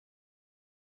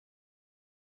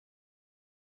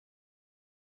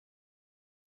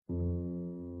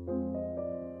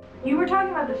You were talking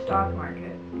about the stock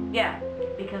market. Yeah,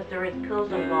 because there was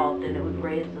pills involved and it would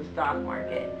raise the stock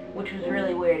market, which was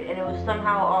really weird. And it was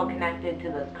somehow all connected to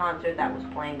this concert that was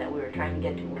playing that we were trying to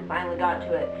get to. We finally got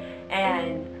to it,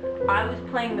 and I was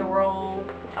playing the role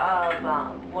of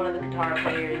one of the guitar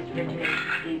players, Rich and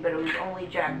Steve, but it was only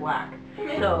Jack Black.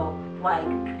 So, like,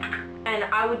 and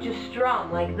I would just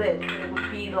strum like this, and it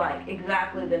would be like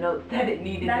exactly the notes that it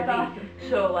needed to be. Awesome.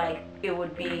 So, like, it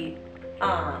would be,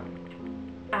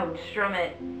 I would strum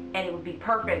it, and it would be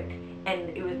perfect, and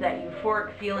it was that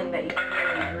euphoric feeling that you feel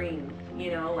in dreams,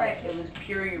 you know, like, it was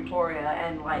pure euphoria,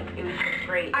 and, like, it was just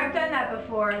great. I've done that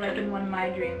before, like, in one of my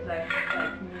dreams, I've,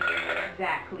 like, knew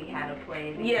exactly how to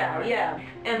play the guitar. Yeah,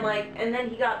 and, like, and then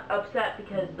he got upset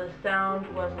because the sound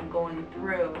wasn't going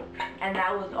through, and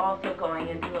that was also going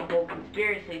into the whole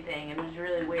conspiracy thing, and it was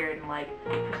really weird, and, like,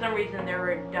 for some reason there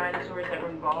were dinosaurs that were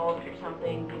involved or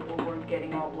something, people were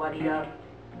getting all bloodied up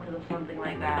because of something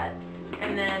like that.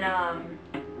 And then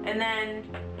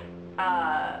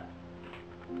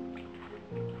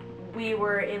we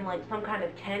were in like some kind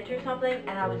of tent or something,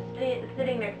 and I was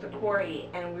sitting next to Corey,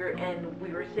 and we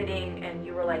were sitting, and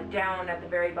you were like down at the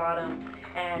very bottom,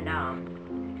 and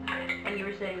you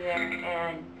were sitting there,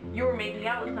 and you were making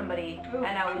out with somebody, and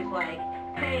I was like,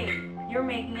 hey, you're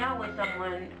making out with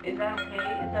someone, is that okay?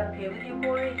 Is that okay with you,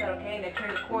 Corey? Is that okay? And I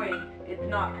turned to Corey, it's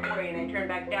not Corey, and I turned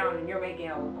back down, and you're making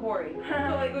out with Corey.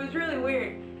 So, like, it was really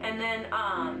weird. And then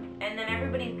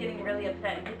everybody's getting really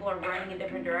upset, and people are running in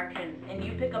different directions, and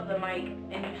you pick up the mic,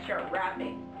 and you start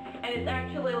rapping. And it's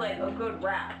actually, like, a good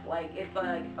rap. Like, it's,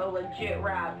 like, a legit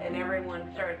rap, and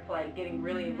everyone starts, like, getting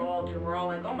really involved, and we're all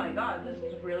like, oh my god, this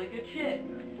is really good shit.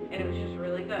 And it was just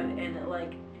really good, and it,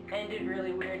 like, ended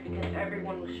really weird because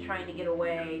everyone was trying to get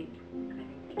away.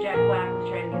 Jack Black was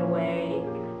trying to get away,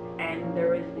 and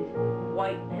there was these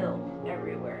white pills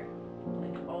everywhere,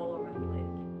 like all over the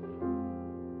place.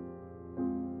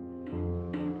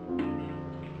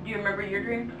 Do you remember your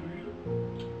dream?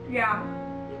 Yeah.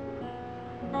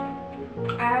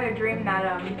 I had a dream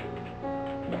that,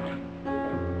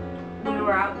 we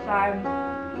were outside.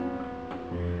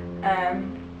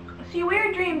 See,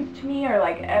 weird dreams to me are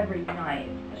like every night,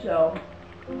 so.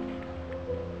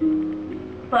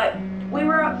 But we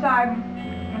were outside,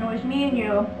 and it was me and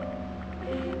you,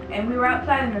 and we were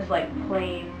outside in this like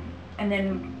plane, and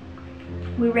then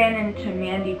we ran into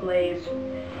Mandy Glaze,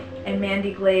 and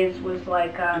Mandy Glaze was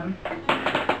like, oh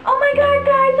my god,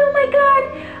 guys, oh my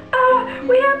god,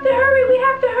 we have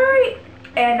to hurry,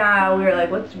 and we were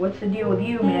like, what's the deal with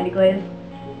you, Mandy Glaze?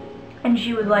 And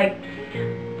she was like,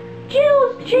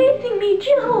 Jill's chasing me,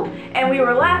 Jill! And we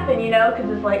were laughing, you know, because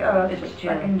it's like, oh, it's just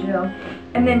fucking Jill.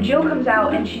 And then Jill comes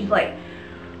out, and she's like,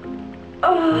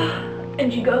 oh,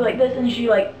 and she goes like this, and she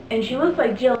looks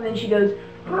like Jill, and then she goes,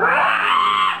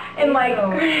 Rah! And like,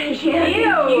 she has these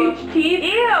huge teeth,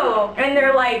 and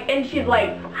they're like, and she's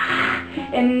like,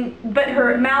 but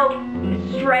her mouth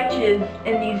stretches,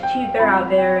 and these teeth are out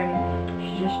there, and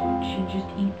she just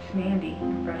eats Mandy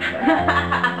in front of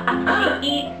her. She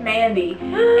eats Mandy,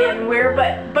 and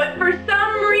but for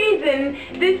some reason,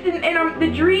 in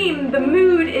the dream, the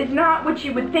mood is not what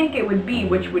you would think it would be,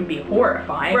 which would be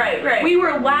horrifying. Right. We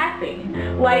were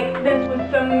laughing like this was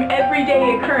some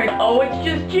everyday occurrence. Oh, it's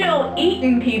just Jill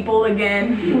eating people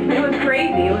again. It was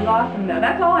crazy. It was awesome though.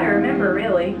 That's all I remember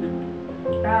really.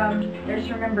 I just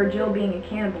remember Jill being a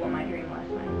cannibal in my dream last